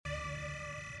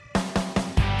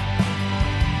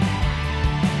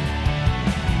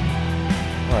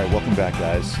Welcome back,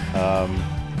 guys.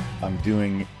 I'm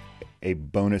doing a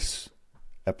bonus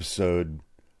episode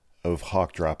of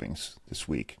Hawk Droppings this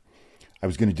week. I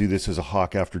was going to do this as a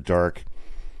Hawk After Dark,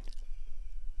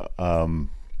 but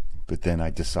then I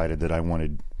decided that I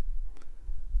wanted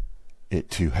it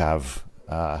to have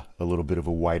a little bit of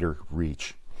a wider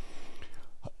reach.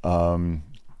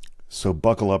 So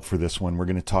buckle up for this one. We're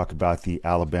going to talk about the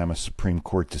Alabama Supreme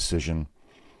Court decision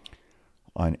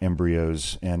on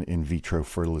embryos and in vitro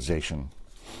fertilization.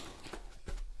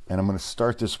 And I'm going to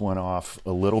start this one off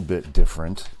a little bit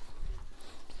different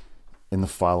in the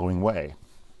following way.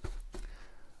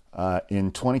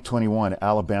 In 2021,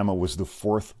 Alabama was the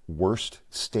fourth worst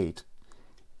state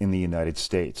in the United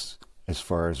States as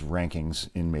far as rankings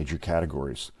in major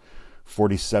categories.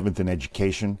 47th in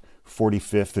education,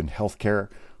 45th in healthcare,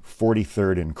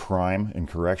 43rd in crime and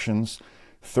corrections,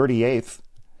 38th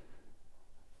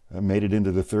made it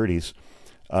into the 30s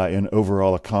in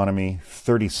overall economy,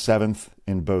 37th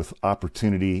in both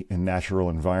opportunity and natural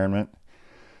environment.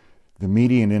 The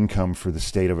median income for the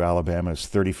state of Alabama is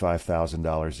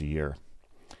 $35,000 a year.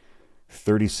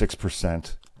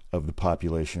 36% of the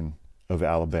population of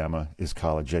Alabama is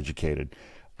college educated.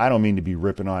 I don't mean to be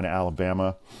ripping on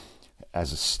Alabama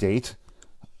as a state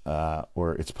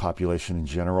or its population in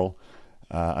general.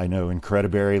 I know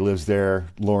Incrediberry lives there.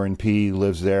 Lauren P.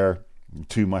 lives there.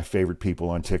 Two of my favorite people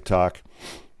on TikTok.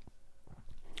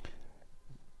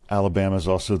 Alabama is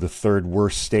also the third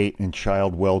worst state in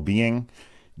child well-being.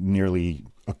 Nearly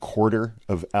a quarter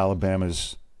of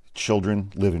Alabama's children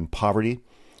live in poverty.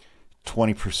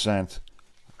 20%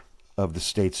 of the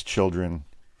state's children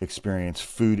experience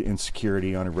food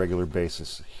insecurity on a regular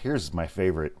basis. Here's my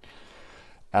favorite.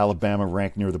 Alabama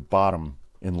ranked near the bottom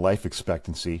in life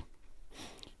expectancy.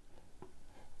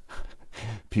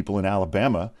 People in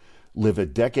Alabama live a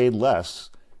decade less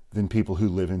than people who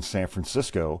live in San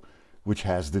Francisco, which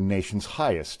has the nation's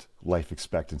highest life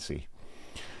expectancy.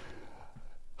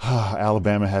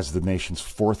 Alabama has the nation's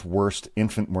fourth worst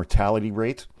infant mortality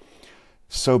rate,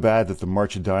 so bad that the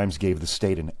March of Dimes gave the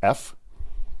state an F.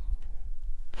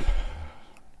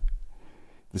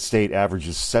 The state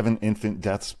averages 7 infant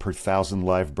deaths per 1,000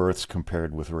 live births,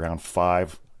 compared with around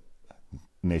 5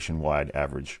 nationwide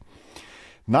average.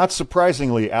 Not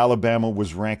surprisingly, Alabama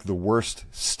was ranked the worst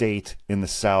state in the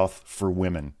South for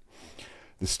women.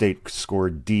 The state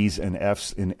scored D's and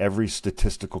F's in every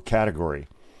statistical category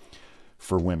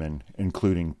for women,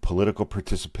 including political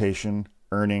participation,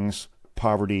 earnings,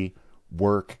 poverty,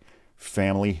 work,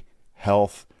 family,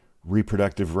 health,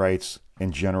 reproductive rights,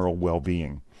 and general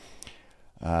well-being.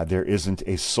 There isn't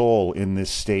a soul in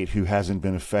this state who hasn't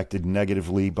been affected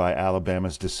negatively by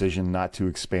Alabama's decision not to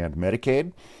expand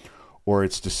Medicaid, or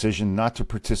its decision not to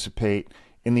participate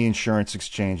in the insurance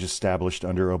exchange established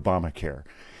under Obamacare.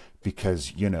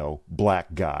 Because,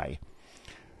 black guy.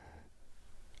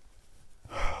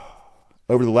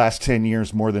 Over the last 10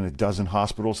 years, more than a dozen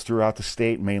hospitals throughout the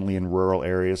state, mainly in rural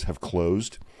areas, have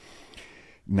closed.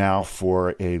 Now,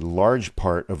 for a large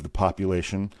part of the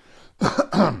population,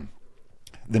 the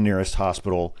nearest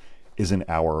hospital is an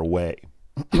hour away.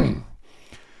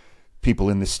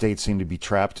 People in the state seem to be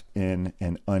trapped in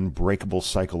an unbreakable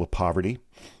cycle of poverty.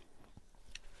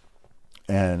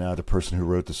 And the person who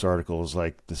wrote this article is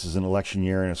like, this is an election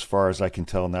year, and as far as I can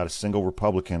tell, not a single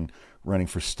Republican running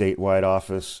for statewide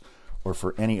office or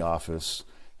for any office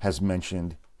has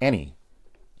mentioned any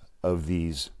of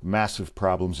these massive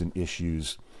problems and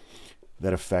issues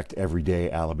that affect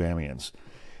everyday Alabamians.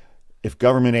 If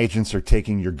government agents are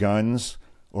taking your guns,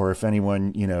 or if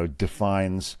anyone,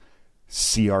 defines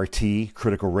CRT,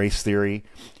 critical race theory,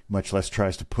 much less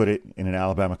tries to put it in an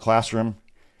Alabama classroom,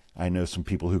 I know some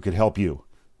people who could help you,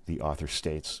 the author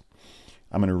states.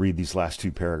 I'm going to read these last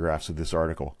 2 paragraphs of this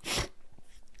article.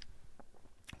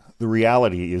 The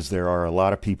reality is there are a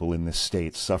lot of people in this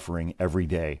state suffering every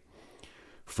day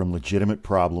from legitimate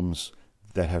problems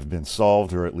that have been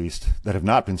solved, or at least that have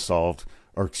not been solved,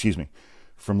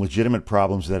 from legitimate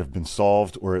problems that have been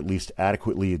solved or at least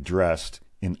adequately addressed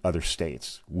in other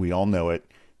states. We all know it.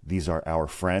 These are our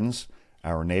friends,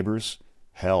 our neighbors,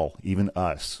 hell, even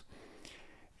us.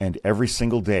 And every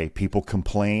single day, people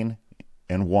complain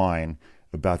and whine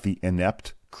about the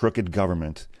inept, crooked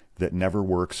government that never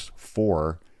works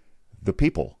for the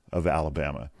people of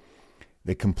Alabama.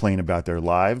 They complain about their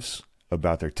lives,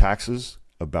 about their taxes,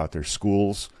 about their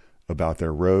schools, about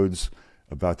their roads,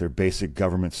 about their basic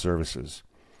government services.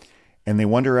 And they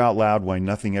wonder out loud why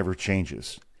nothing ever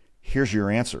changes. Here's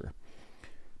your answer.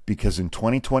 Because in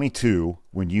 2022,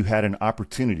 when you had an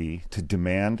opportunity to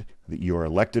demand that your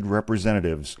elected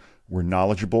representatives were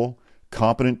knowledgeable,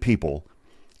 competent people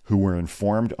who were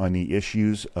informed on the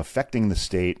issues affecting the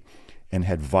state and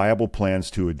had viable plans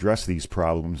to address these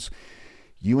problems,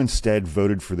 you instead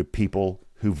voted for the people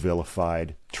who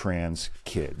vilified trans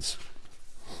kids.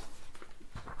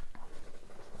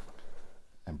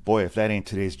 And boy, if that ain't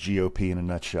today's GOP in a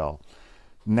nutshell.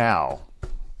 Now,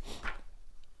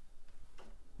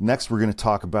 next we're going to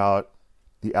talk about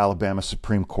the Alabama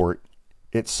Supreme Court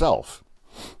itself.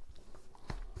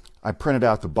 I printed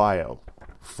out the bio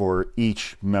for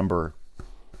each member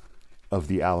of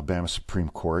the Alabama Supreme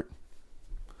Court.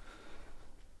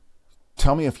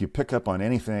 Tell me if you pick up on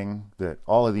anything that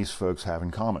all of these folks have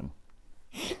in common.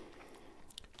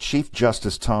 Chief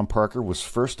Justice Tom Parker was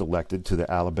first elected to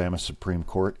the Alabama Supreme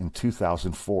Court in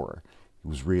 2004. He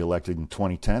was reelected in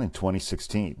 2010 and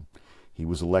 2016. He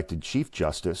was elected Chief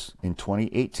Justice in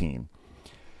 2018.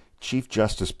 Chief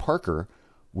Justice Parker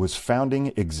was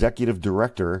founding executive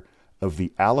director of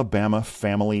the Alabama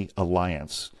Family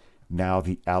Alliance, now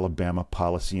the Alabama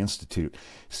Policy Institute.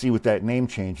 See, with that name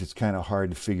change, it's kind of hard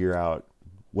to figure out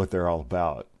what they're all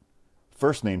about.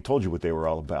 First name told you what they were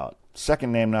all about.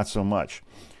 Second name, not so much.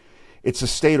 It's a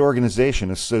state organization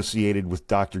associated with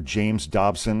Dr. James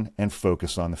Dobson and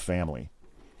Focus on the Family.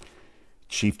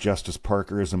 Chief Justice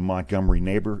Parker is a Montgomery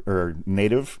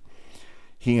native.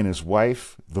 He and his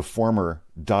wife, the former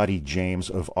Dottie James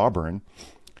of Auburn,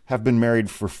 have been married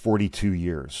for 42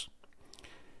 years.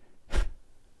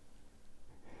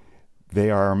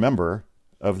 They are a member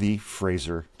of the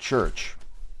Fraser Church.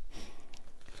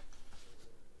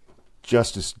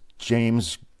 Justice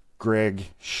James Greg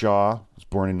Shaw was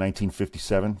born in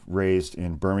 1957, raised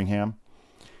in Birmingham.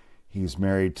 He's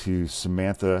married to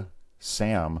Samantha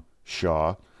Sam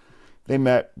Shaw. They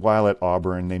met while at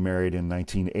Auburn. They married in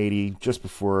 1980, just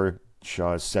before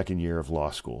Shaw's second year of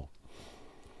law school.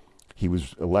 He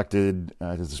was elected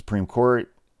to the Supreme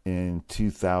Court in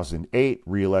 2008,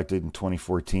 reelected in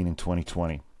 2014 and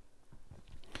 2020.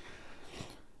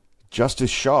 Justice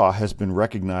Shaw has been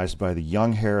recognized by the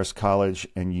Young Harris College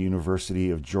and University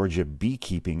of Georgia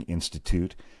Beekeeping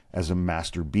Institute as a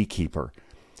master beekeeper.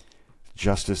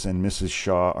 Justice and Mrs.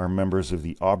 Shaw are members of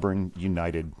the Auburn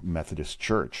United Methodist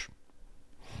Church.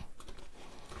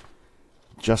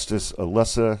 Justice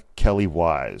Alyssa Kelly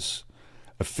Wise,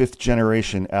 a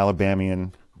fifth-generation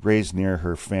Alabamian raised near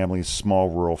her family's small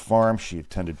rural farm. She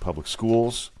attended public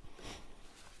schools.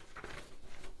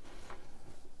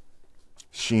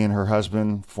 She and her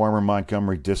husband, former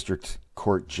Montgomery District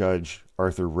Court Judge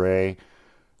Arthur Ray,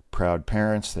 proud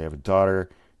parents. They have a daughter.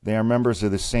 They are members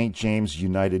of the St. James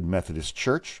United Methodist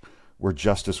Church, where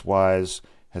Justice Wise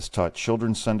has taught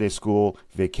children's Sunday school,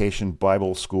 vacation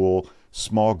Bible school,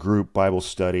 small group Bible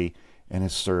study, and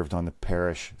has served on the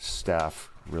parish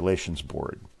staff relations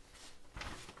board.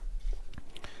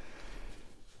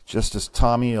 Justice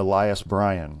Tommy Elias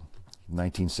Bryan,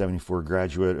 1974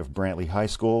 graduate of Brantley High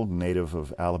School, native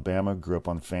of Alabama, grew up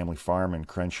on the family farm in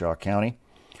Crenshaw County.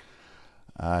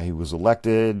 He was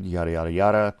elected, yada, yada,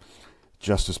 yada.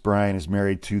 Justice Bryan is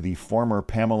married to the former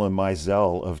Pamela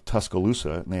Mizell of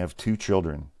Tuscaloosa, and they have 2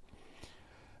 children.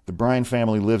 The Bryan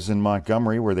family lives in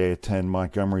Montgomery, where they attend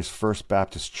Montgomery's First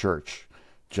Baptist Church.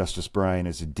 Justice Bryan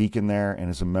is a deacon there and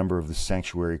is a member of the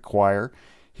Sanctuary Choir.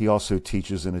 He also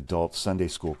teaches an adult Sunday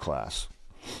school class.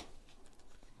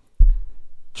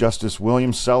 Justice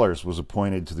William Sellers was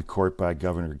appointed to the court by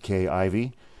Governor Kay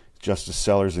Ivey. Justice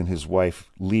Sellers and his wife,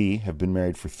 Lee, have been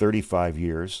married for 35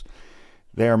 years.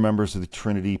 They are members of the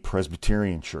Trinity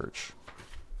Presbyterian Church.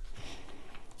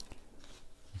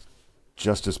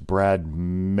 Justice Brad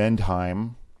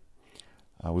Mendheim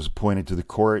was appointed to the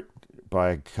court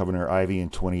by Governor Ivey in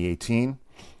 2018.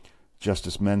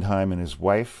 Justice Mendheim and his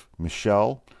wife,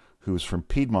 Michelle, who is from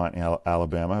Piedmont,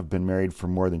 Alabama, have been married for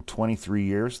more than 23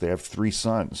 years. They have 3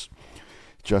 sons.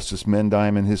 Justice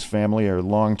Mendheim and his family are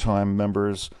longtime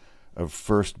members of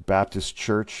First Baptist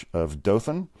Church of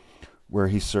Dothan, where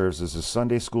he serves as a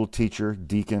Sunday school teacher,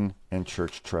 deacon, and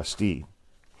church trustee.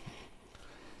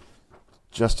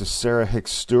 Justice Sarah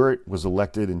Hicks Stewart was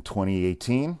elected in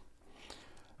 2018.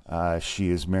 She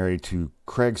is married to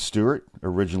Craig Stewart,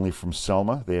 originally from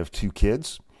Selma. They have 2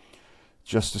 kids.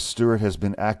 Justice Stewart has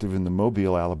been active in the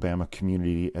Mobile, Alabama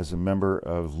community as a member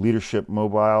of Leadership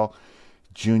Mobile,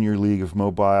 Junior League of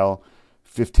Mobile,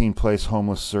 15 Place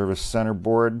Homeless Service Center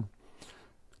Board,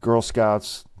 Girl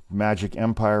Scouts, Magic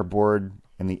Empire Board,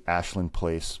 and the Ashland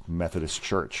Place Methodist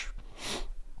Church.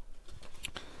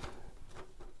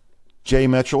 Jay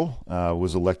Mitchell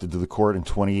was elected to the court in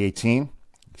 2018.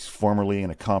 He's formerly an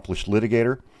accomplished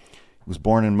litigator. He was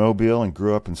born in Mobile and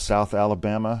grew up in South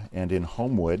Alabama and in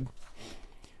Homewood.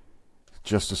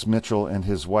 Justice Mitchell and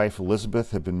his wife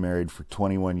Elizabeth have been married for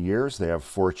 21 years. They have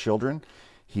 4 children.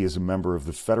 He is a member of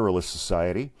the Federalist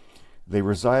Society. They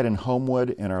reside in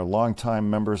Homewood and are longtime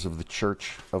members of the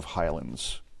Church of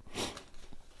Highlands.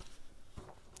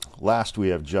 Last, we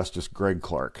have Justice Greg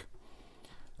Cook.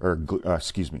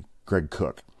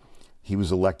 He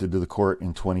was elected to the court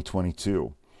in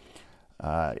 2022.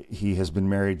 He has been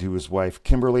married to his wife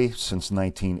Kimberly since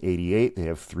 1988. They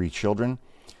have 3 children.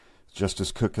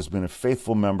 Justice Cook has been a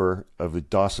faithful member of the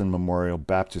Dawson Memorial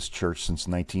Baptist Church since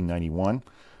 1991,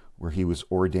 where he was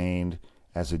ordained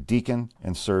as a deacon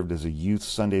and served as a youth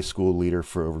Sunday school leader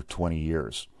for over 20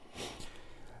 years.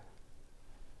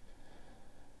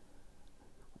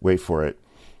 Wait for it.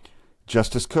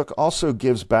 Justice Cook also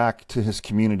gives back to his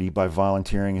community by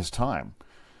volunteering his time.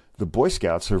 The Boy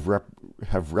Scouts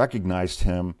have recognized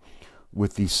him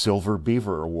with the Silver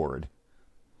Beaver Award.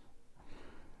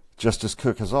 Justice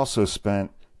Cook has also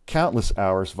spent countless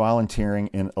hours volunteering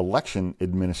in election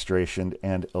administration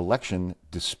and election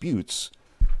disputes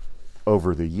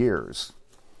over the years.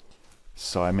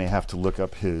 So I may have to look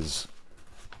up his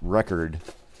record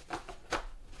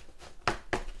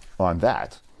on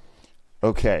that.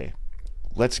 Okay,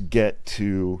 let's get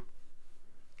to,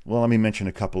 well, let me mention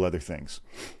a couple other things.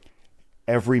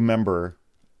 Every member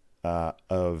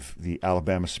of the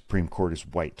Alabama Supreme Court is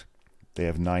white. They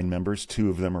have 9 members. 2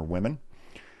 of them are women.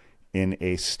 In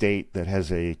a state that has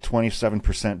a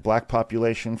 27% black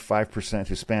population, 5%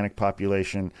 Hispanic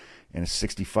population, and a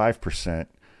 65%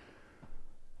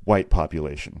 white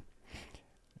population.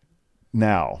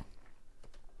 Now,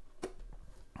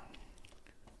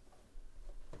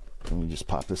 let me just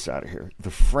pop this out of here. The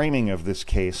framing of this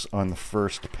case on the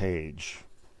first page.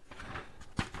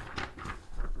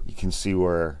 You can see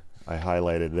where I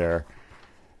highlighted there.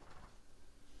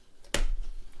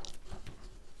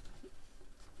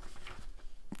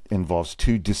 Involves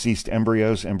 2 deceased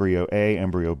embryos, embryo A,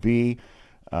 embryo B,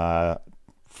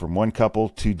 from one couple,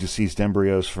 2 deceased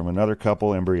embryos from another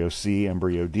couple, embryo C,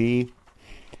 embryo D,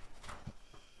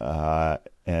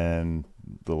 and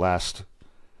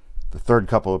the third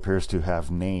couple appears to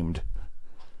have named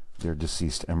their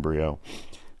deceased embryo.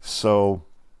 So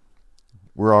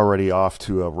we're already off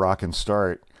to a rockin'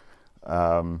 start.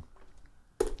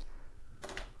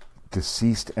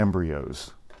 Deceased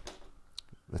embryos.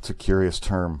 That's a curious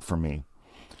term for me.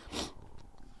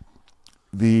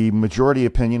 The majority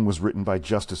opinion was written by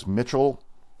Justice Mitchell.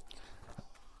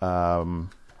 And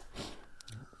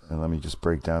let me just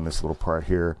break down this little part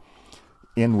here,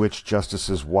 in which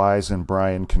Justices Wise and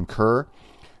Bryan concur.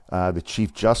 The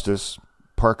Chief Justice,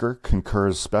 Parker,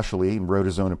 concurs specially and wrote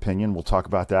his own opinion. We'll talk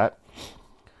about that.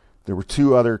 There were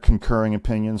 2 other concurring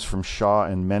opinions from Shaw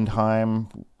and Mendheim,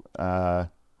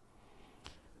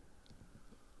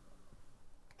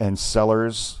 and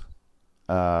Sellers,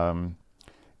 and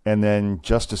then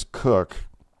Justice Cook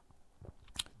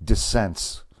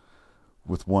dissents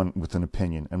with an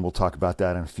opinion, and we'll talk about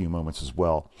that in a few moments as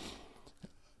well.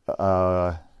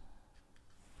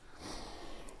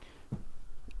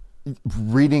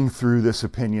 Reading through this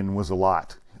opinion was a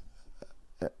lot.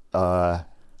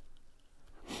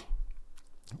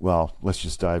 Well, let's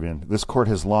just dive in. This court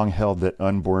has long held that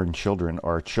unborn children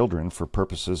are children for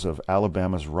purposes of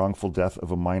Alabama's Wrongful Death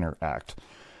of a Minor Act,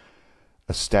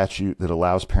 a statute that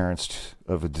allows parents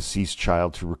of a deceased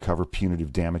child to recover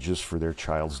punitive damages for their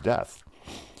child's death.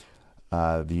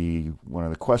 One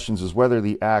of the questions is whether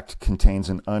the act contains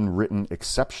an unwritten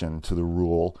exception to the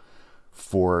rule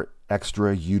for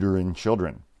extrauterine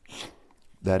children.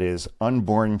 That is,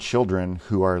 unborn children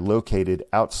who are located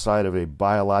outside of a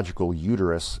biological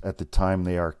uterus at the time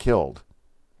they are killed.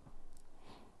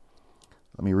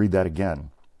 Let me read that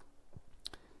again.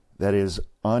 That is,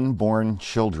 unborn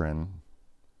children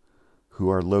who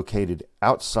are located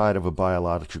outside of a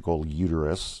biological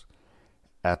uterus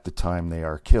at the time they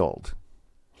are killed.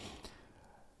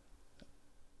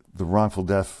 The Wrongful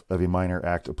Death of a Minor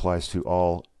Act applies to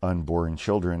all unborn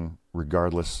children,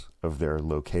 regardless of their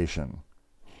location,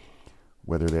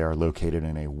 whether they are located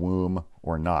in a womb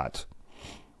or not.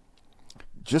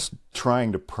 Just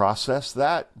trying to process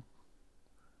that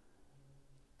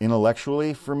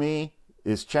intellectually for me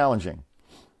is challenging.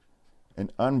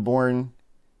 An unborn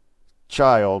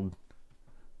child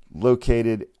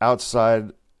located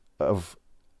outside of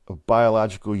a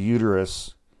biological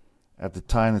uterus at the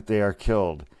time that they are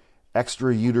killed.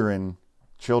 Extrauterine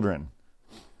children,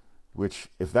 which,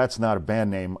 if that's not a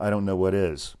band name, I don't know what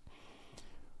is.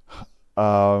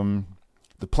 The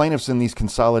plaintiffs in these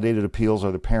consolidated appeals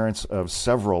are the parents of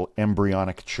several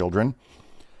embryonic children.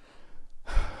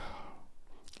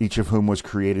 each of whom was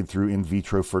created through in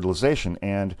vitro fertilization,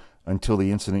 and until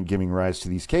the incident giving rise to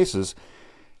these cases,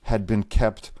 had been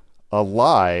kept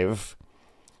alive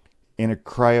in a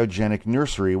cryogenic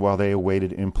nursery while they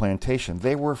awaited implantation.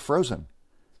 They were frozen.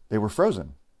 They were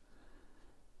frozen.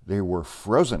 They were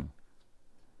frozen.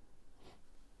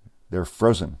 They're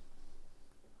frozen.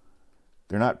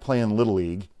 They're not playing Little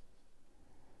League.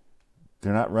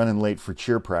 They're not running late for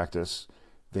cheer practice.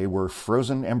 They were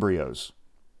frozen embryos.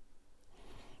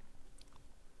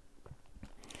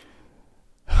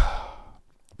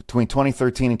 Between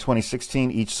 2013 and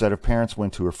 2016, each set of parents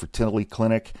went to a fertility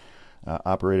clinic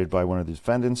operated by one of the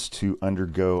defendants to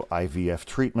undergo IVF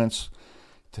treatments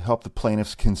to help the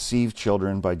plaintiffs conceive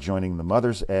children by joining the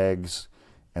mother's eggs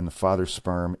and the father's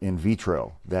sperm in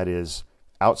vitro, that is,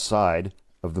 outside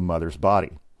of the mother's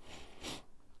body.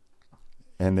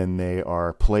 And then they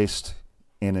are placed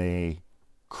in a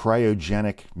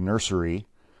cryogenic nursery,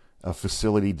 a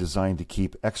facility designed to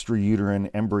keep extrauterine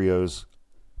embryos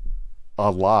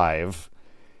alive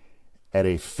at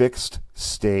a fixed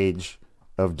stage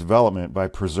of development by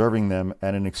preserving them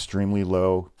at an extremely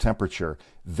low temperature.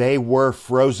 They were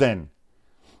frozen.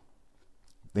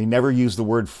 They never used the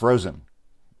word frozen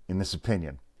in this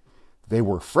opinion. They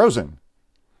were frozen.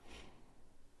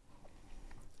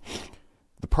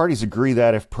 The parties agree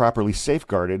that if properly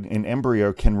safeguarded, an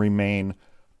embryo can remain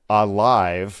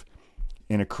alive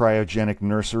in a cryogenic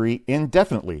nursery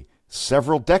indefinitely,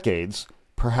 several decades,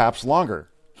 perhaps longer.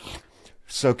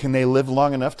 So can they live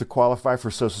long enough to qualify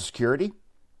for Social Security?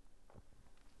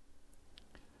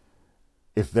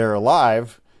 If they're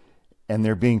alive and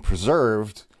they're being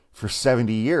preserved for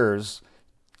 70 years,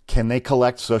 can they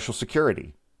collect Social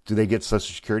Security? Do they get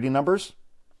Social Security numbers?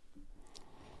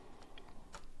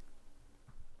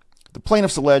 The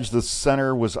plaintiffs allege the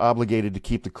center was obligated to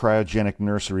keep the cryogenic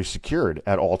nursery secured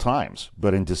at all times,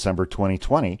 but in December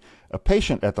 2020, a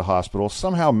patient at the hospital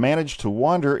somehow managed to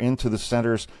wander into the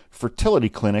center's fertility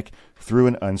clinic through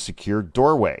an unsecured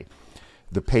doorway.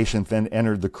 The patient then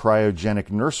entered the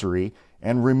cryogenic nursery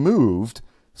and removed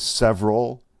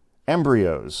several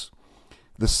embryos.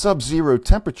 The sub-zero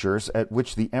temperatures at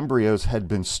which the embryos had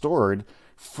been stored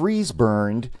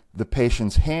freeze-burned the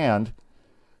patient's hand,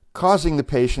 causing the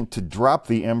patient to drop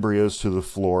the embryos to the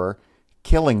floor,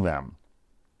 killing them.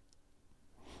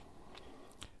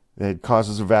 They had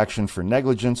causes of action for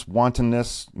negligence,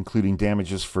 wantonness, including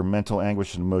damages for mental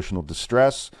anguish and emotional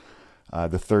distress.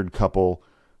 The third couple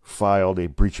filed a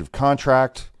breach of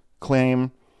contract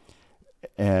claim,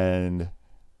 and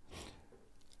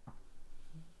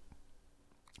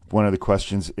one of the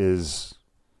questions is,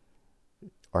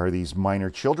 are these minor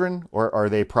children or are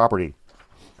they property?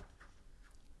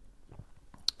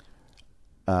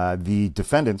 The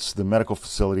defendants, the medical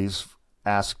facilities,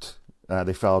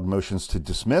 they filed motions to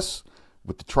dismiss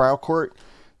with the trial court.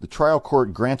 The trial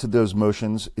court granted those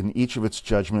motions. In each of its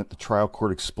judgment, the trial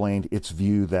court explained its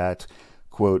view that,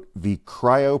 quote, the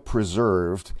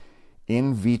cryopreserved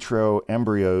in vitro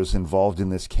embryos involved in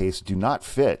this case do not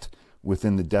fit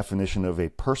within the definition of a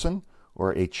person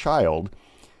or a child,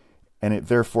 and it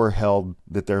therefore held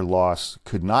that their loss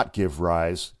could not give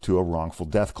rise to a wrongful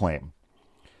death claim.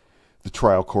 The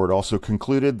trial court also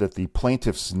concluded that the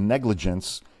plaintiff's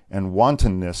negligence and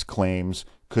wantonness claims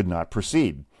could not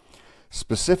proceed.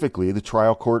 Specifically, the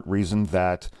trial court reasoned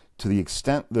that to the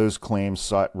extent those claims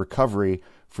sought recovery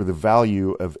for the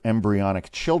value of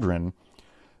embryonic children,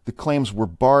 the claims were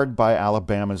barred by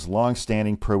Alabama's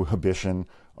long-standing prohibition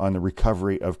on the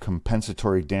recovery of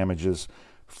compensatory damages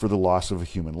for the loss of a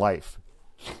human life.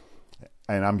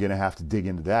 And I'm going to have to dig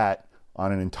into that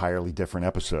on an entirely different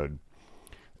episode.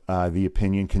 The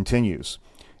opinion continues.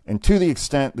 And to the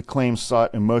extent the claims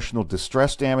sought emotional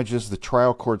distress damages, the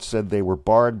trial court said they were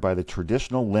barred by the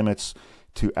traditional limits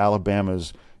to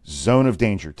Alabama's zone of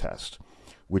danger test,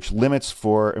 which limits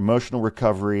for emotional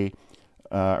recovery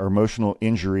or emotional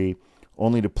injury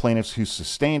only to plaintiffs who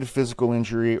sustained a physical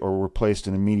injury or were placed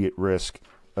in immediate risk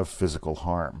of physical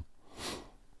harm.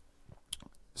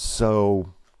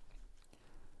 So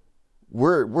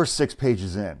we're 6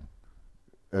 pages in,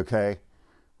 okay?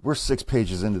 We're 6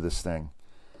 pages into this thing.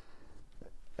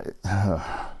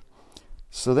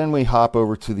 So then we hop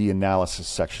over to the analysis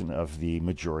section of the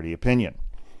majority opinion.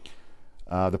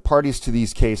 The parties to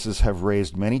these cases have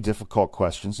raised many difficult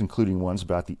questions, including ones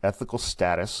about the ethical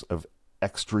status of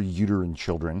extrauterine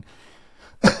children.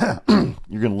 You're going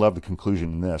to love the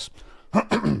conclusion in this.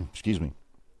 Excuse me.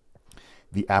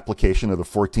 The application of the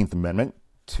 14th Amendment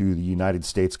to the United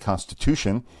States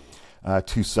Constitution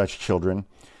to such children,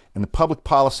 and the public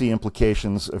policy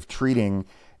implications of treating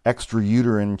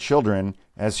extrauterine children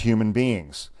as human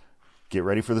beings. Get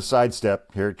ready for the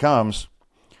sidestep. Here it comes.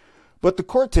 But the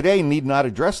court today need not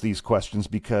address these questions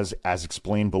because, as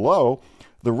explained below,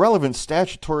 the relevant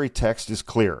statutory text is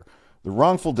clear. The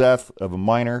Wrongful Death of a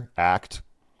Minor Act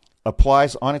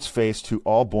applies on its face to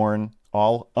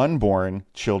all unborn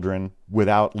children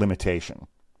without limitation.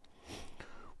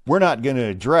 We're not going to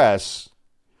address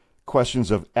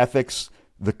questions of ethics,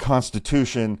 the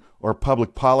Constitution, or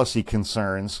public policy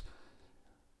concerns,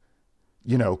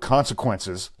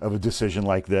 consequences of a decision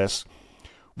like this.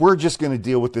 We're just going to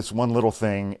deal with this one little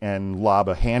thing and lob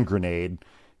a hand grenade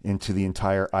into the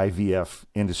entire IVF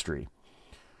industry.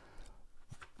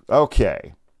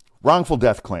 Okay, wrongful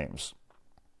death claims.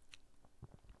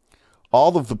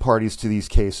 All of the parties to these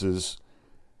cases,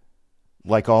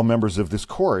 like all members of this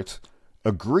court,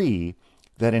 agree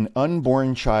that an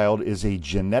unborn child is a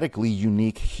genetically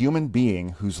unique human being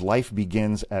whose life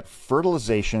begins at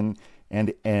fertilization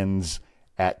and ends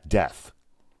at death.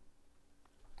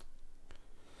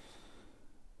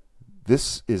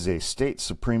 This is a state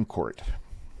Supreme Court.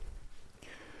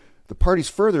 The parties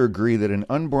further agree that an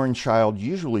unborn child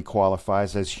usually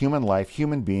qualifies as human life,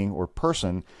 human being, or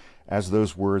person, as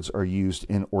those words are used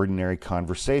in ordinary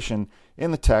conversation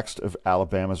in the text of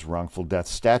Alabama's wrongful death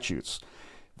statutes.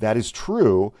 That is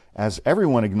true, as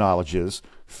everyone acknowledges,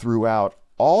 throughout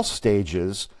all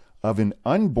stages of an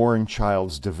unborn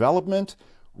child's development,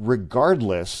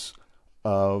 regardless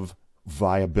of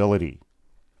viability.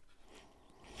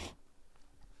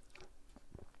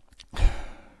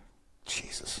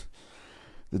 Jesus.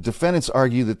 The defendants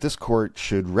argue that this court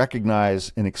should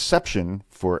recognize an exception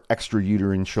for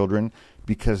extrauterine children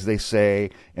because they say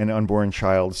an unborn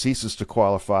child ceases to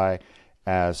qualify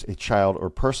as a child or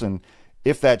person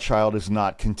if that child is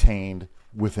not contained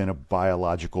within a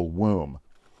biological womb.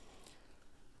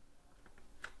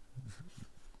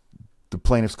 The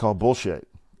plaintiffs call bullshit.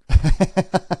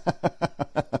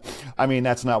 I mean,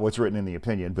 that's not what's written in the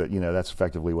opinion, but, that's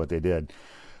effectively what they did.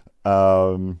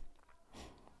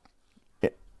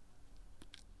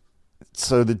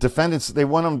 So the defendants, they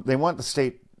want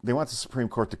the Supreme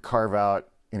Court to carve out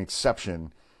an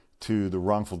exception to the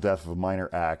Wrongful Death of a Minor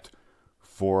Act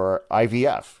for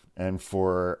IVF and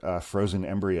for frozen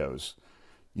embryos.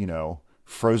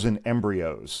 Frozen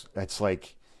embryos. That's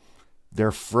like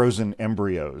they're frozen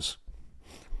embryos.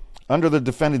 Under the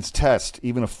defendant's test,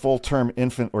 even a full-term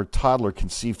infant or toddler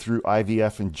conceived through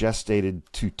IVF and gestated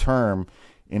to term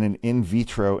in an in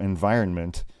vitro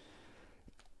environment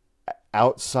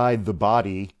outside the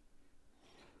body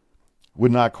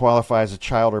would not qualify as a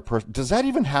child or person. Does that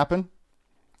even happen?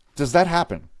 Does that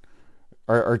happen?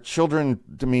 Are children?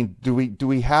 I mean, do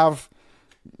we have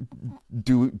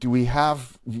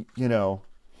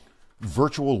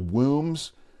virtual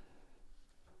wombs?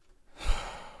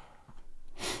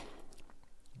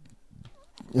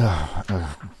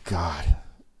 Oh, God.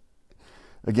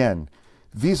 Again,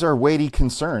 these are weighty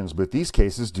concerns, but these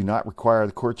cases do not require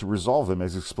the court to resolve them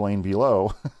as explained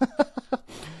below,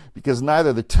 because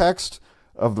neither the text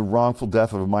of the Wrongful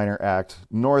Death of a Minor Act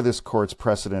nor this court's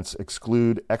precedents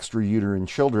exclude extrauterine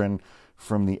children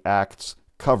from the Act's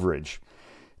coverage.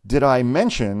 Did I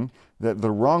mention that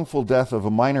the Wrongful Death of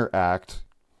a Minor Act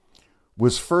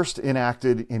was first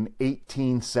enacted in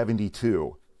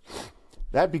 1872?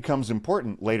 That becomes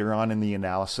important later on in the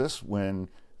analysis when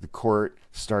the court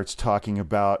starts talking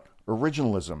about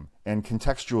originalism and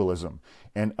contextualism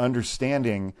and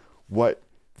understanding what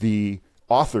the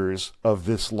authors of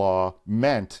this law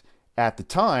meant at the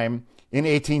time in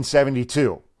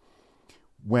 1872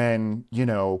 when,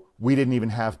 we didn't even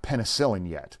have penicillin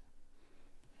yet.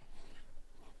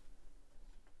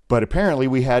 But apparently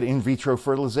we had in vitro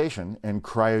fertilization and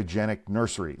cryogenic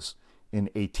nurseries in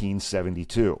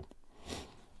 1872.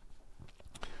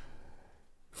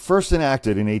 First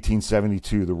enacted in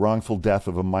 1872, the Wrongful Death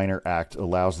of a Minor Act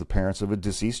allows the parents of a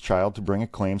deceased child to bring a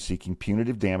claim seeking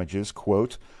punitive damages,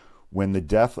 quote, when the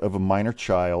death of a minor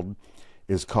child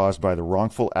is caused by the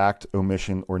wrongful act,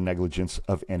 omission, or negligence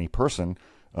of any person,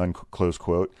 close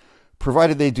quote,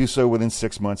 provided they do so within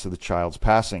 6 months of the child's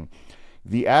passing.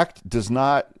 The act does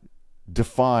not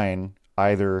define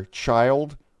either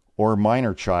child or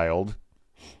minor child,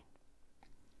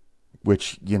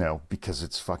 which, because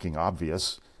it's fucking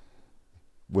obvious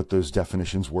what those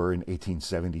definitions were in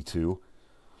 1872.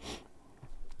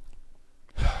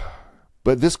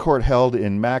 But this court held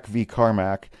in Mack v.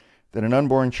 Carmack that an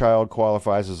unborn child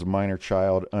qualifies as a minor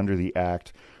child under the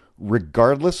Act,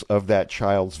 regardless of that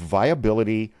child's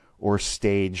viability or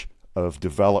stage of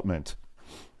development.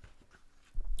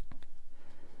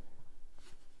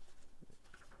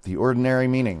 The ordinary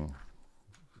meaning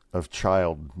of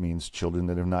child means children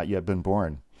that have not yet been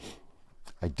born.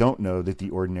 I don't know that the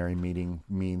ordinary meaning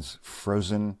means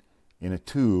frozen in a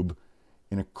tube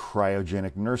in a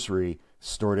cryogenic nursery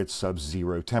stored at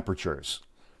sub-zero temperatures.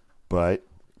 But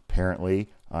apparently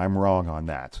I'm wrong on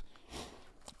that.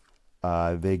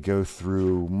 They go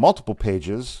through multiple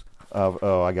pages of,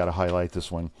 I got to highlight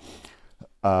this one.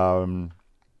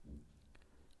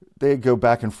 They go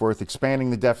back and forth, expanding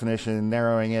the definition,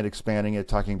 narrowing it, expanding it,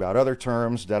 talking about other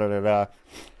terms, da-da-da-da.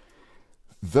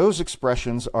 Those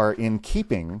expressions are in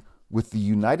keeping with the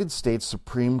United States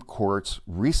Supreme Court's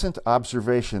recent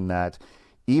observation that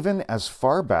even as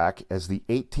far back as the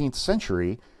 18th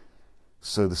century,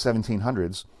 so the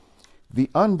 1700s, the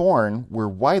unborn were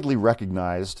widely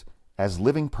recognized as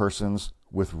living persons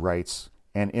with rights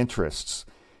and interests.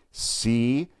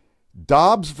 See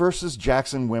Dobbs versus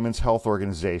Jackson Women's Health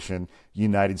Organization,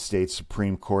 United States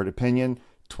Supreme Court opinion,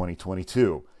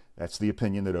 2022. That's the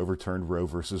opinion that overturned Roe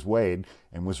versus Wade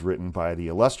and was written by the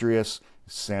illustrious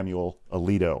Samuel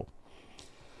Alito.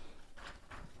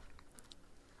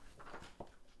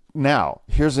 Now,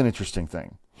 here's an interesting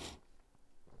thing.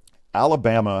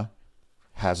 Alabama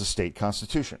has a state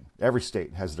constitution. Every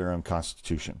state has their own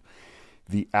constitution.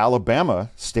 The Alabama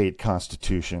state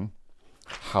constitution,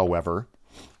 however,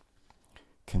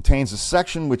 contains a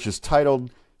section which is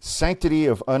titled Sanctity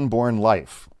of Unborn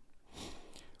Life,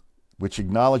 which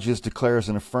acknowledges, declares,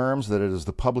 and affirms that it is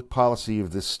the public policy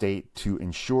of this state to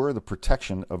ensure the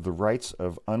protection of the rights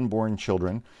of unborn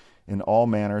children in all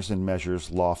manners and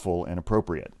measures lawful and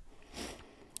appropriate.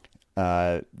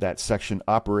 That section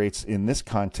operates in this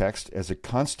context as a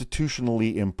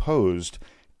constitutionally imposed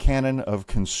canon of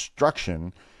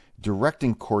construction,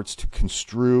 directing courts to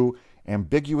construe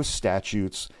ambiguous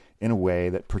statutes in a way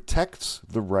that protects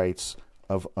the rights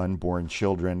of unborn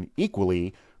children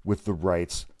equally with the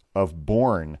rights of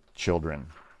born children.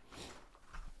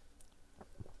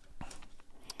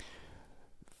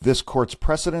 This court's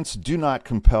precedents do not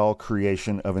compel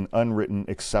creation of an unwritten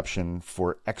exception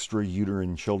for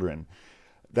extrauterine children.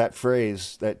 That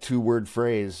phrase, that two-word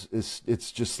phrase, it's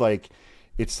like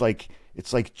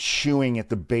chewing at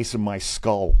the base of my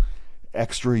skull.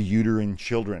 Extrauterine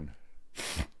children.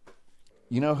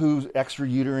 You know who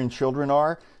extrauterine children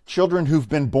are? Children who've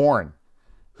been born,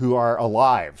 who are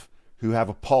alive, who have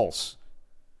a pulse.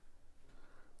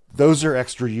 Those are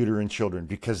extrauterine children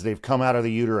because they've come out of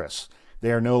the uterus.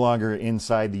 They are no longer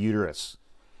inside the uterus.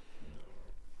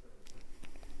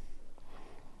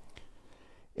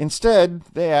 Instead,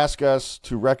 they ask us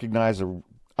to recognize an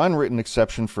unwritten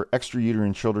exception for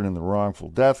extrauterine children in the wrongful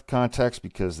death context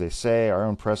because they say our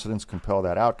own precedents compel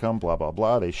that outcome, blah, blah,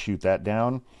 blah. They shoot that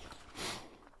down.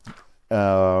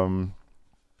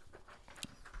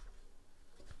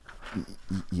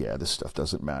 Yeah, this stuff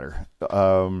doesn't matter.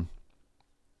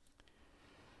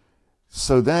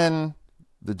 So then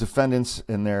the defendants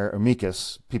and their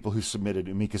amicus, people who submitted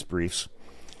amicus briefs,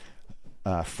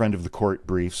 friend of the court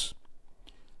briefs,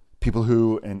 people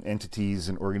who, and entities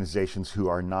and organizations who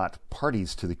are not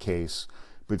parties to the case,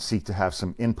 but seek to have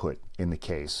some input in the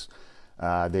case,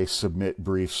 they submit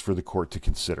briefs for the court to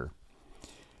consider.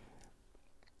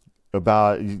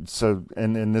 And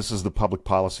this is the public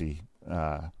policy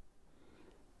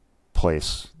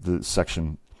place, the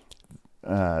section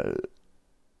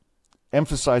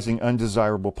emphasizing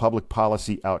undesirable public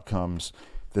policy outcomes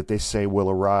that they say will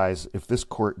arise if this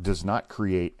court does not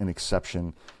create an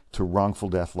exception to wrongful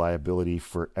death liability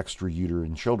for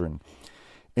extrauterine children.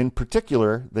 In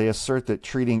particular, they assert that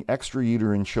treating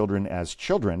extrauterine children as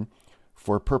children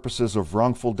for purposes of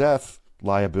wrongful death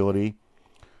liability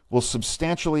will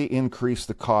substantially increase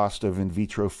the cost of in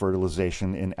vitro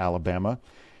fertilization in Alabama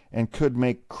and could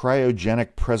make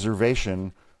cryogenic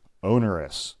preservation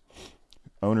onerous.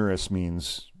 Onerous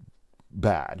means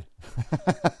bad.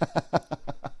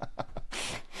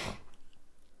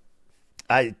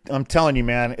 I'm telling you,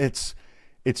 man, it's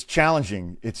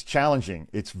challenging. It's challenging.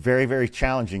 It's very, very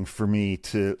challenging for me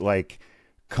to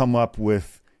come up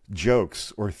with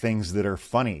jokes or things that are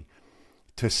funny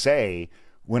to say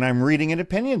when I'm reading an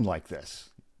opinion like this.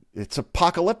 It's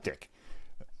apocalyptic.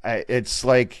 It's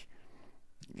like,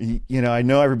 I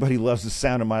know everybody loves the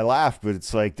sound of my laugh, but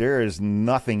it's like there is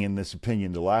nothing in this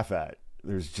opinion to laugh at.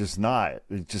 There's just not.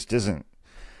 It just isn't.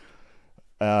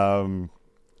 But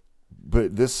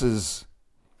this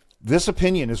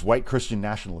opinion is white Christian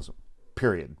nationalism,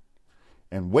 period.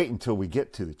 And wait until we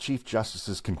get to the Chief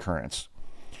Justice's concurrence.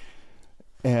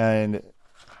 And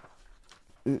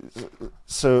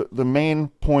so the main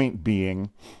point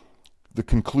being the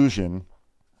conclusion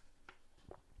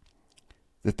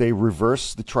that they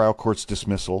reverse the trial court's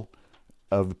dismissal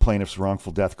of the plaintiff's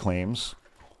wrongful death claims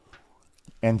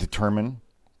and determine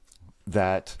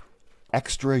that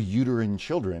extrauterine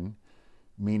children,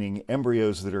 meaning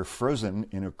embryos that are frozen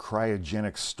in a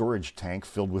cryogenic storage tank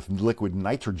filled with liquid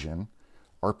nitrogen,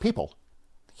 are people,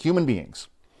 human beings,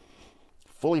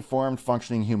 fully formed,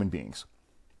 functioning human beings.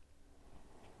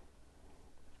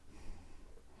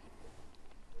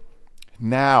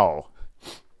 Now,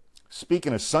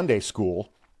 speaking of Sunday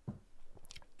school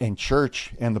and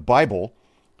church and the Bible,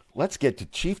 let's get to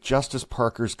Chief Justice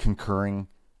Parker's concurring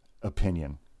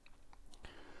opinion.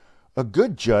 A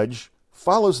good judge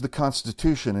follows the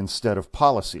Constitution instead of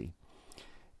policy,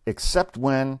 except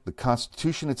when the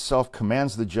Constitution itself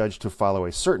commands the judge to follow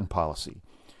a certain policy.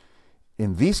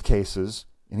 In these cases,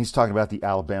 and he's talking about the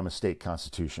Alabama State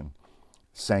Constitution,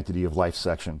 Sanctity of Life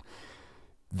section.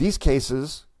 In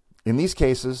these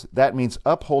cases, that means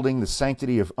upholding the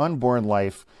sanctity of unborn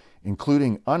life,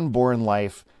 including unborn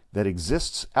life that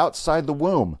exists outside the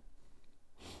womb.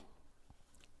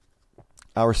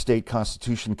 Our state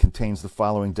constitution contains the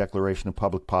following declaration of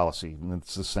public policy, and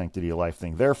it's the sanctity of life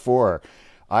thing. Therefore,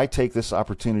 I take this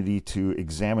opportunity to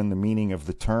examine the meaning of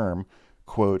the term,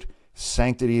 quote,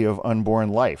 sanctity of unborn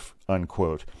life,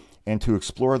 unquote, and to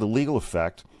explore the legal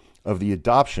effect of the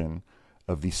adoption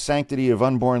of the Sanctity of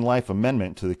Unborn Life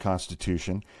Amendment to the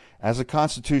Constitution as a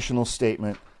constitutional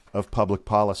statement of public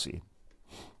policy.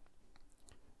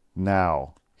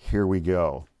 Now, here we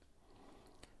go.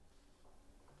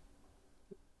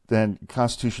 Then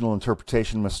constitutional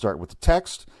interpretation must start with the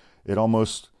text.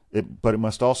 But it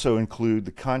must also include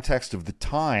the context of the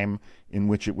time in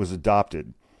which it was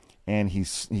adopted. And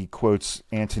he quotes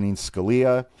Antonin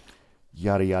Scalia,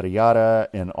 yada, yada, yada,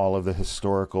 and all of the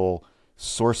historical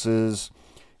sources.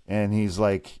 And he's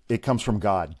like, it comes from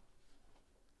God.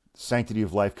 Sanctity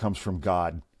of life comes from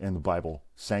God in the Bible.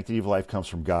 Sanctity of life comes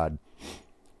from God.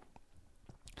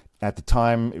 At the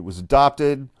time it was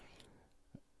adopted,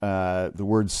 the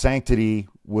word sanctity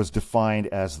was defined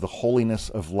as the holiness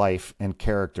of life and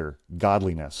character,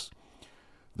 godliness,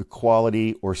 the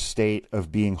quality or state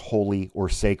of being holy or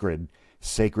sacred,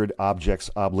 sacred objects,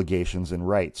 obligations, and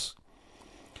rights.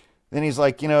 Then he's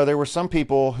like, there were some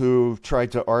people who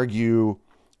tried to argue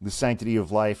the sanctity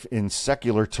of life in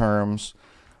secular terms.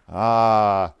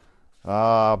 But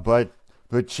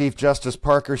Chief Justice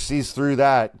Parker sees through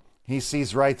that. He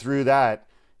sees right through that.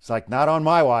 It's like, not on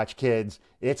my watch, kids.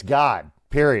 It's God,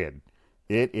 period.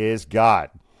 It is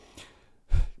God.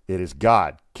 It is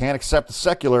God. Can't accept the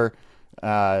secular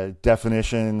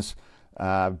definitions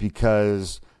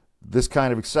because this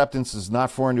kind of acceptance is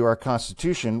not foreign to our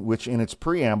Constitution, which in its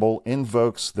preamble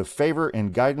invokes the favor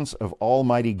and guidance of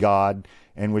Almighty God,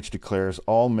 and which declares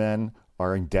all men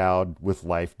are endowed with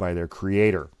life by their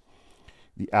Creator.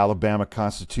 The Alabama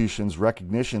Constitution's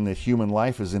recognition that human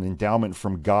life is an endowment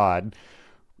from God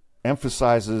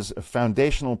emphasizes a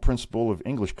foundational principle of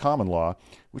English common law,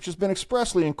 which has been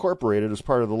expressly incorporated as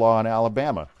part of the law in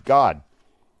Alabama. God.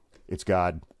 It's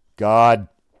God. God.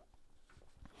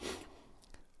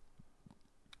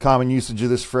 Common usage of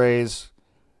this phrase,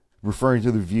 referring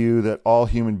to the view that all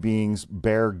human beings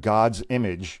bear God's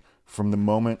image from the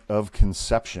moment of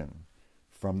conception.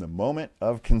 From the moment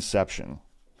of conception.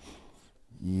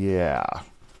 Yeah.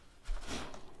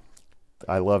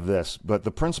 I love this. But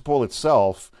the principle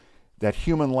itself, that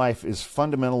human life is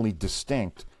fundamentally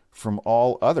distinct from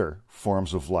all other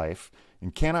forms of life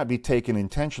and cannot be taken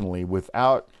intentionally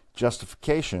without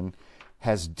justification,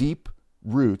 has deep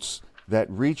roots that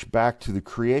reach back to the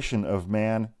creation of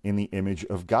man in the image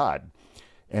of God.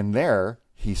 And there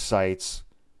he cites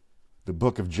the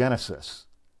book of Genesis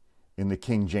in the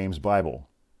King James Bible,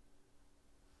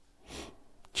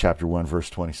 chapter 1,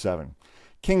 verse 27.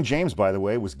 King James, by the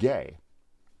way, was gay.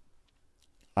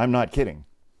 I'm not kidding.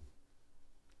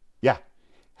 Yeah,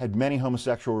 had many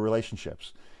homosexual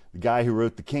relationships. The guy who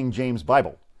wrote the King James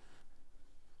Bible,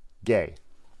 gay.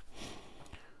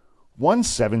 One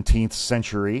 17th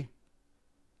century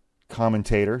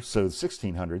commentator, so the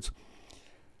 1600s,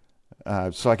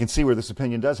 so I can see where this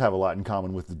opinion does have a lot in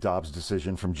common with the Dobbs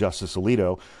decision from Justice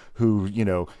Alito,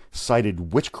 who,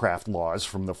 cited witchcraft laws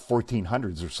from the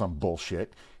 1400s or some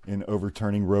bullshit in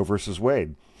overturning Roe versus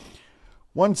Wade.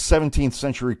 One 17th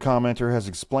century commenter has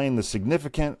explained the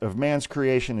significance of man's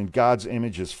creation in God's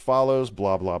image as follows,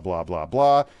 blah, blah, blah, blah,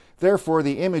 blah. Therefore,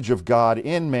 the image of God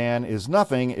in man is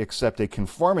nothing except a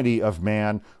conformity of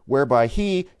man, whereby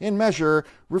he, in measure,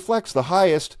 reflects the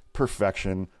highest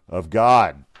perfection of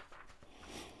God.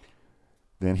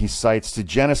 Then he cites to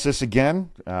Genesis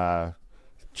again,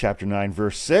 chapter 9,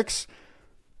 verse 6.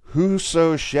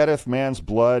 Whoso sheddeth man's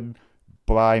blood,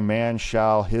 by man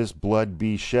shall his blood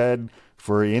be shed,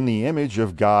 for in the image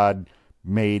of God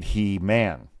made he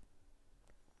man.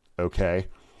 Okay.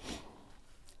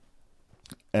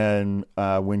 And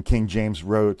when King James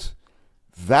wrote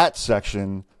that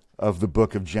section of the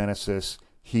book of Genesis,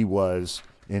 he was,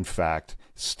 in fact,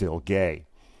 still gay.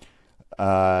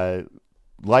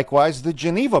 Likewise, the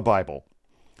Geneva Bible,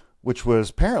 which was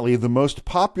apparently the most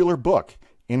popular book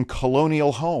in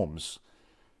colonial homes,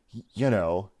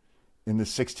 in the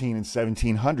 16 and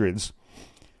 1700s,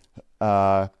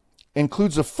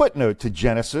 includes a footnote to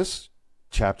Genesis,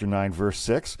 chapter 9, verse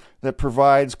 6, that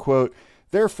provides, quote,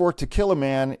 "Therefore to kill a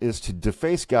man is to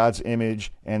deface God's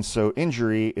image, and so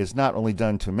injury is not only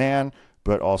done to man,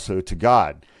 but also to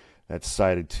God." That's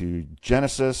cited to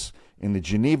Genesis in the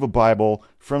Geneva Bible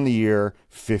from the year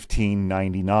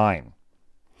 1599.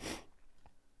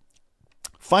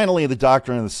 Finally, the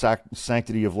doctrine of the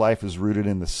sanctity of life is rooted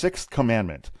in the sixth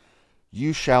commandment: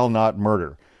 you shall not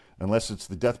murder, unless it's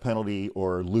the death penalty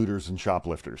or looters and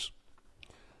shoplifters,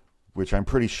 which I'm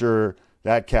pretty sure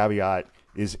that caveat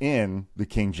is in the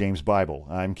King James Bible.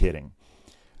 I'm kidding.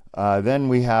 Then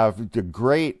we have the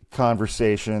great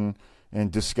conversation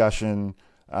and discussion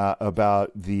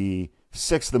about the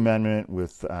Sixth Amendment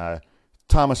with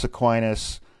Thomas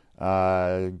Aquinas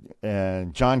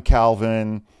and John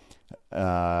Calvin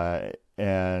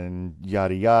and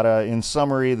yada yada. In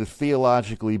summary, the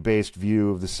theologically based view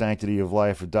of the sanctity of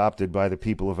life adopted by the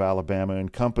people of Alabama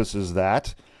encompasses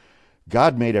that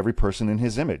God made every person in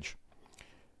his image.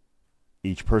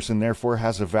 Each person, therefore,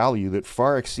 has a value that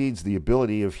far exceeds the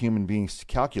ability of human beings to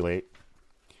calculate,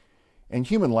 and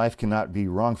human life cannot be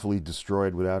wrongfully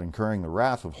destroyed without incurring the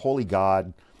wrath of holy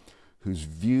God, who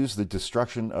views the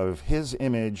destruction of his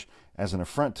image as an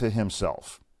affront to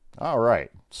himself. All right,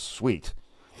 sweet.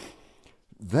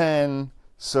 Then,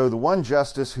 so the one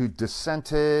justice who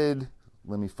dissented,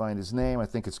 let me find his name, I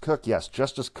think it's Cook. Yes,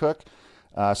 Justice Cook.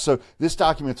 So this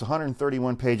document's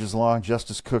 131 pages long.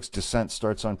 Justice Cook's dissent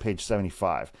starts on page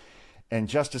 75. And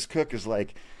Justice Cook is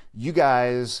like, you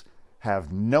guys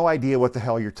have no idea what the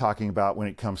hell you're talking about when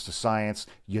it comes to science.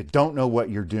 You don't know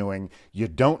what you're doing. You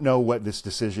don't know what this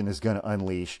decision is going to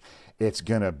unleash. It's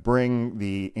going to bring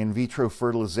the in vitro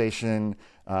fertilization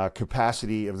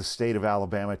capacity of the state of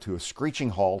Alabama to a screeching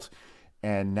halt.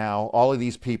 And now all of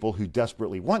these people who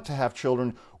desperately want to have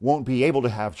children won't be able to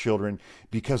have children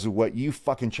because of what you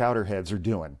fucking chowderheads are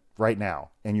doing right now.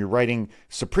 And you're writing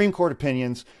Supreme Court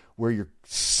opinions where you're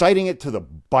citing it to the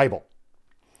Bible.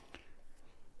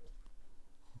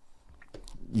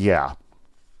 Yeah.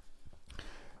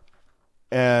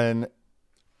 And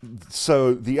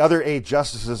so the other 8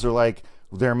 justices are like,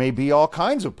 there may be all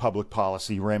kinds of public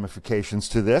policy ramifications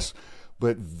to this,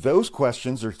 but those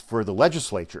questions are for the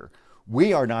legislature.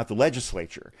 We are not the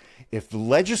legislature. If the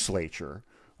legislature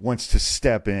wants to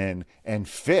step in and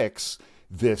fix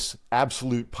this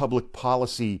absolute public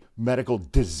policy medical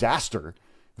disaster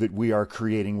that we are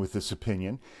creating with this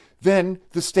opinion, then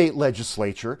the state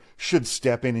legislature should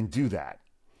step in and do that.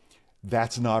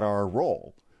 That's not our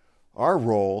role. Our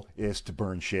role is to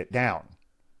burn shit down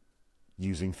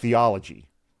using theology.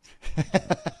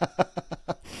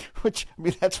 Which, I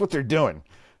mean, that's what they're doing.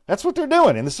 That's what they're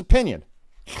doing in this opinion.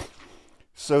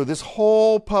 So this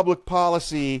whole public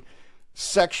policy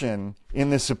section in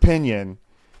this opinion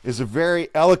is a very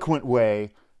eloquent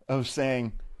way of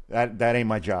saying that ain't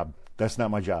my job. That's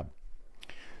not my job.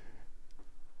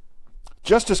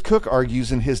 Justice Cook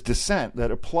argues in his dissent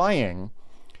that applying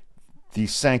the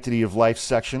sanctity of life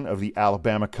section of the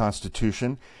Alabama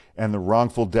Constitution and the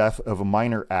wrongful death of a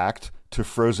minor act to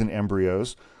frozen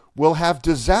embryos will have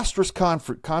disastrous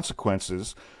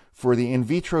consequences for the in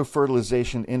vitro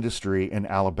fertilization industry in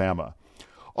Alabama.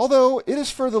 Although it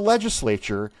is for the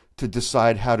legislature to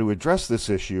decide how to address this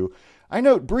issue, I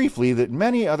note briefly that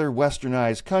many other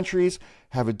westernized countries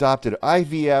have adopted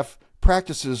IVF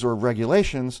practices or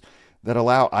regulations that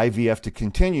allow IVF to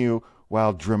continue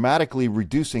while dramatically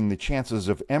reducing the chances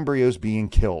of embryos being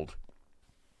killed.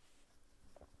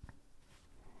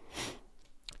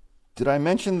 Did I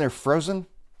mention they're frozen?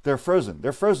 They're frozen.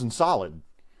 They're frozen solid.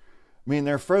 I mean,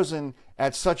 they're frozen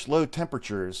at such low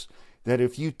temperatures that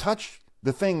if you touch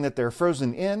the thing that they're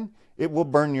frozen in, it will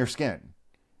burn your skin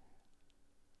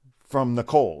from the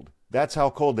cold. That's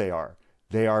how cold they are.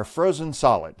 They are frozen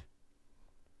solid.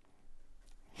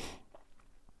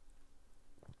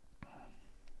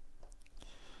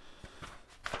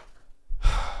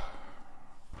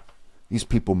 These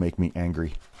people make me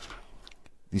angry.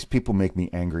 These people make me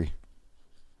angry.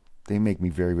 They make me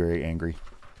very, very angry.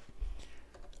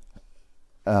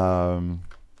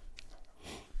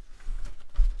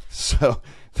 So,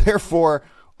 therefore,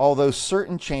 although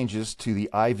certain changes to the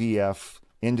IVF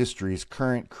industry's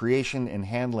current creation and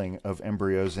handling of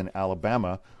embryos in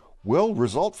Alabama will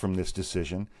result from this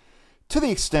decision, To the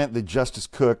extent that Justice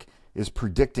Cook is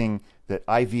predicting that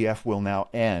IVF will now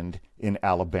end in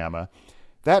Alabama,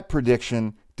 that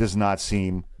prediction does not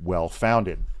seem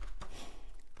well-founded.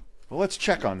 Well, let's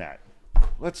check on that.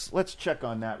 Let's check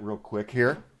on that real quick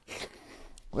here.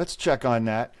 Let's check on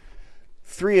that.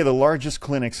 3 of the largest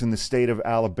clinics in the state of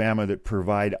Alabama that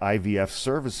provide IVF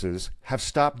services have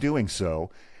stopped doing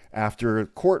so after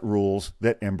court rules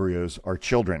that embryos are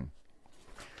children.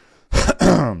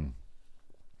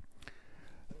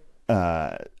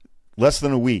 Less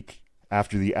than a week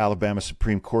after the Alabama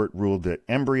Supreme Court ruled that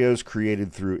embryos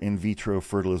created through in vitro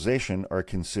fertilization are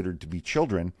considered to be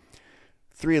children,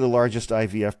 3 of the largest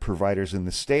IVF providers in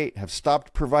the state have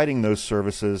stopped providing those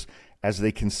services as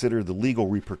they consider the legal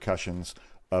repercussions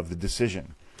of the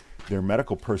decision. Their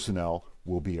medical personnel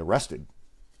will be arrested,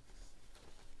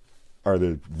 are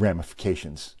the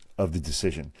ramifications of the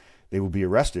decision. They will be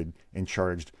arrested and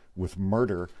charged with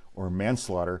murder or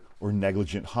manslaughter or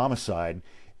negligent homicide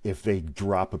if they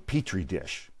drop a petri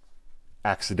dish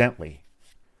accidentally.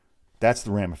 That's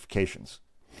the ramifications.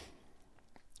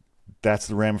 That's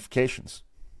the ramifications.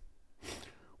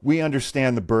 We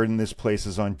understand the burden this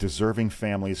places on deserving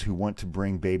families who want to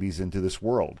bring babies into this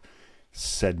world,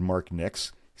 said Mark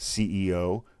Nix,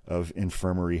 CEO of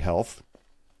Infirmary Health.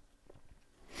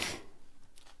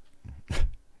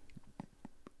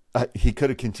 He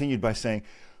could have continued by saying,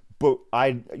 but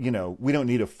we don't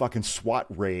need a fucking SWAT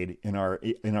raid in our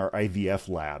IVF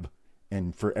lab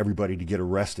and for everybody to get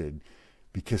arrested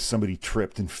because somebody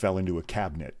tripped and fell into a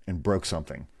cabinet and broke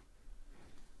something.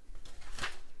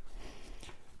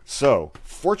 So,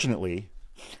 fortunately,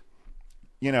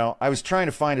 I was trying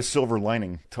to find a silver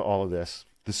lining to all of this.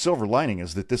 The silver lining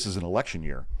is that this is an election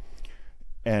year.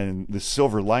 And the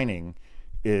silver lining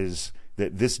is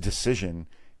that this decision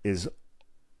is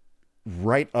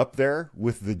right up there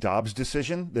with the Dobbs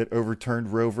decision that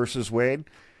overturned Roe versus Wade.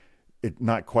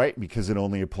 Not quite, because it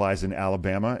only applies in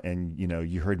Alabama. And,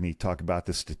 you heard me talk about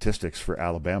the statistics for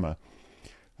Alabama.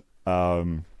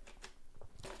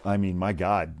 My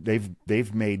God,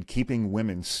 they've made keeping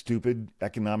women stupid,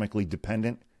 economically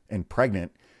dependent, and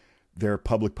pregnant their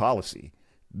public policy.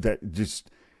 That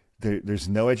just there's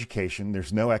no education,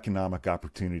 there's no economic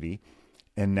opportunity,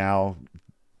 and now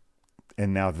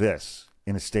this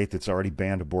in a state that's already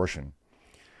banned abortion.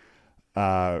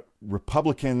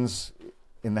 Republicans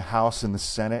in the House and the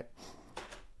Senate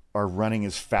are running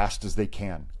as fast as they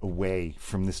can away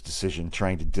from this decision,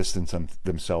 trying to distance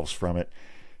themselves from it.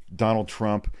 Donald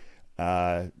Trump,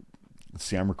 let's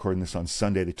see, I'm recording this on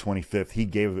Sunday the 25th. He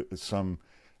gave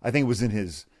I think it was in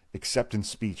his acceptance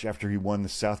speech after he won the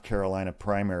South Carolina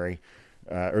primary,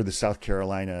 the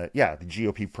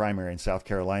GOP primary in South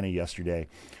Carolina yesterday,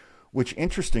 which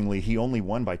interestingly, he only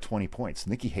won by 20 points.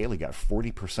 Nikki Haley got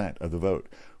 40% of the vote.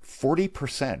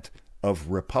 40% of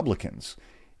Republicans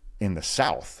in the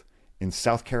South, in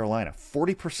South Carolina,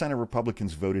 40% of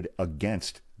Republicans voted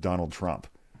against Donald Trump.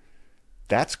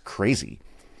 That's crazy.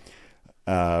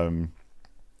 IVF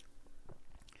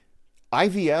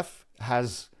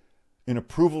has an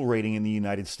approval rating in the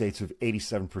United States of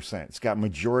 87%. It's got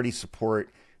majority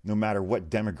support no matter what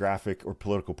demographic or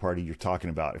political party you're talking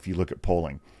about, if you look at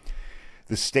polling.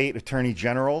 The state attorney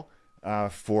general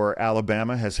for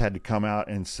Alabama has had to come out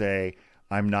and say,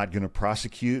 I'm not going to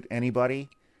prosecute anybody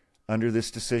under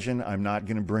this decision. I'm not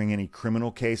going to bring any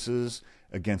criminal cases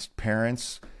against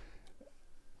parents.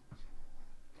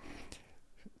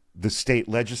 The state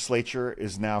legislature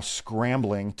is now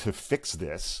scrambling to fix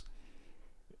this.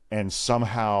 And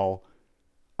somehow,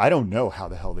 I don't know how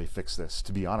the hell they fix this,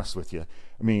 to be honest with you.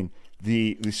 I mean,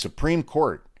 the Supreme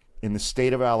Court in the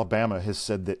state of Alabama has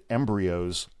said that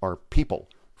embryos are people.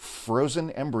 Frozen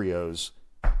embryos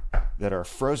that are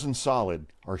frozen solid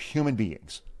are human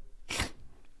beings.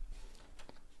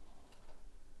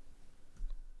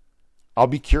 I'll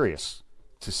be curious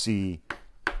to see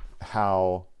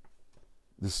how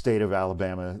the state of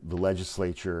Alabama, the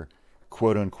legislature,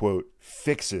 quote unquote,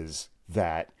 fixes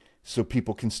that so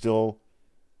people can still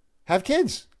have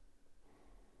kids.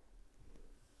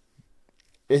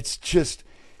 It's just,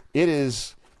 it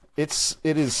is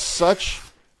such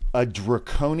a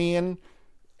draconian,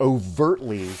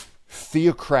 overtly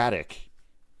theocratic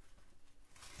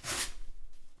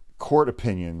court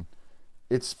opinion.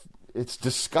 It's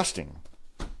disgusting.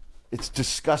 It's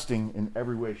disgusting in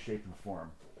every way, shape, and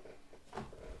form.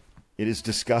 It is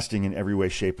disgusting in every way,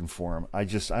 shape, and form. I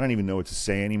don't even know what to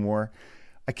say anymore.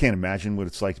 I can't imagine what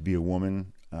it's like to be a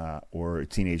woman or a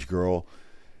teenage girl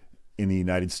in the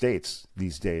United States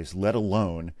these days, let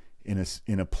alone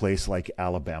in a place like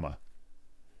Alabama.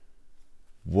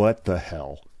 What the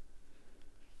hell?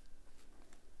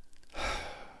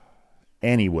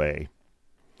 Anyway,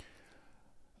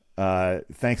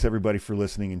 thanks everybody for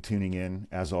listening and tuning in.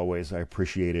 As always, I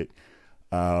appreciate it.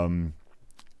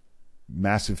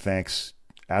 Massive thanks,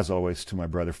 as always, to my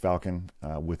brother Falcon.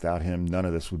 Without him, none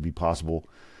of this would be possible.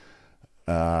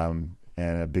 And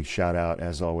a big shout out,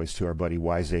 as always, to our buddy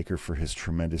Wiseacre for his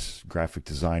tremendous graphic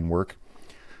design work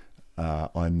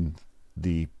on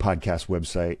the podcast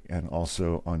website and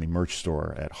also on the merch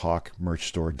store at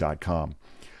hawkmerchstore.com.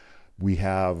 We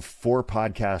have 4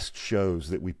 podcast shows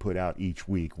that we put out each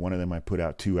week. One of them I put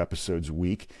out 2 episodes a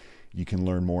week. You can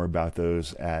learn more about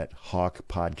those at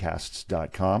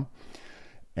hawkpodcasts.com.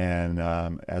 And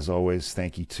as always,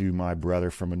 thank you to my brother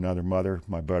from another mother,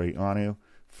 my buddy Anu,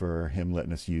 for him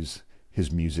letting us use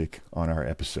his music on our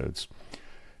episodes.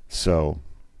 So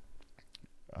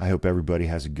I hope everybody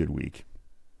has a good week.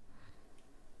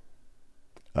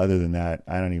 Other than that,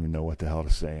 I don't even know what the hell to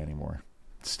say anymore.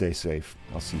 Stay safe.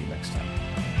 I'll see you next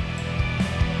time.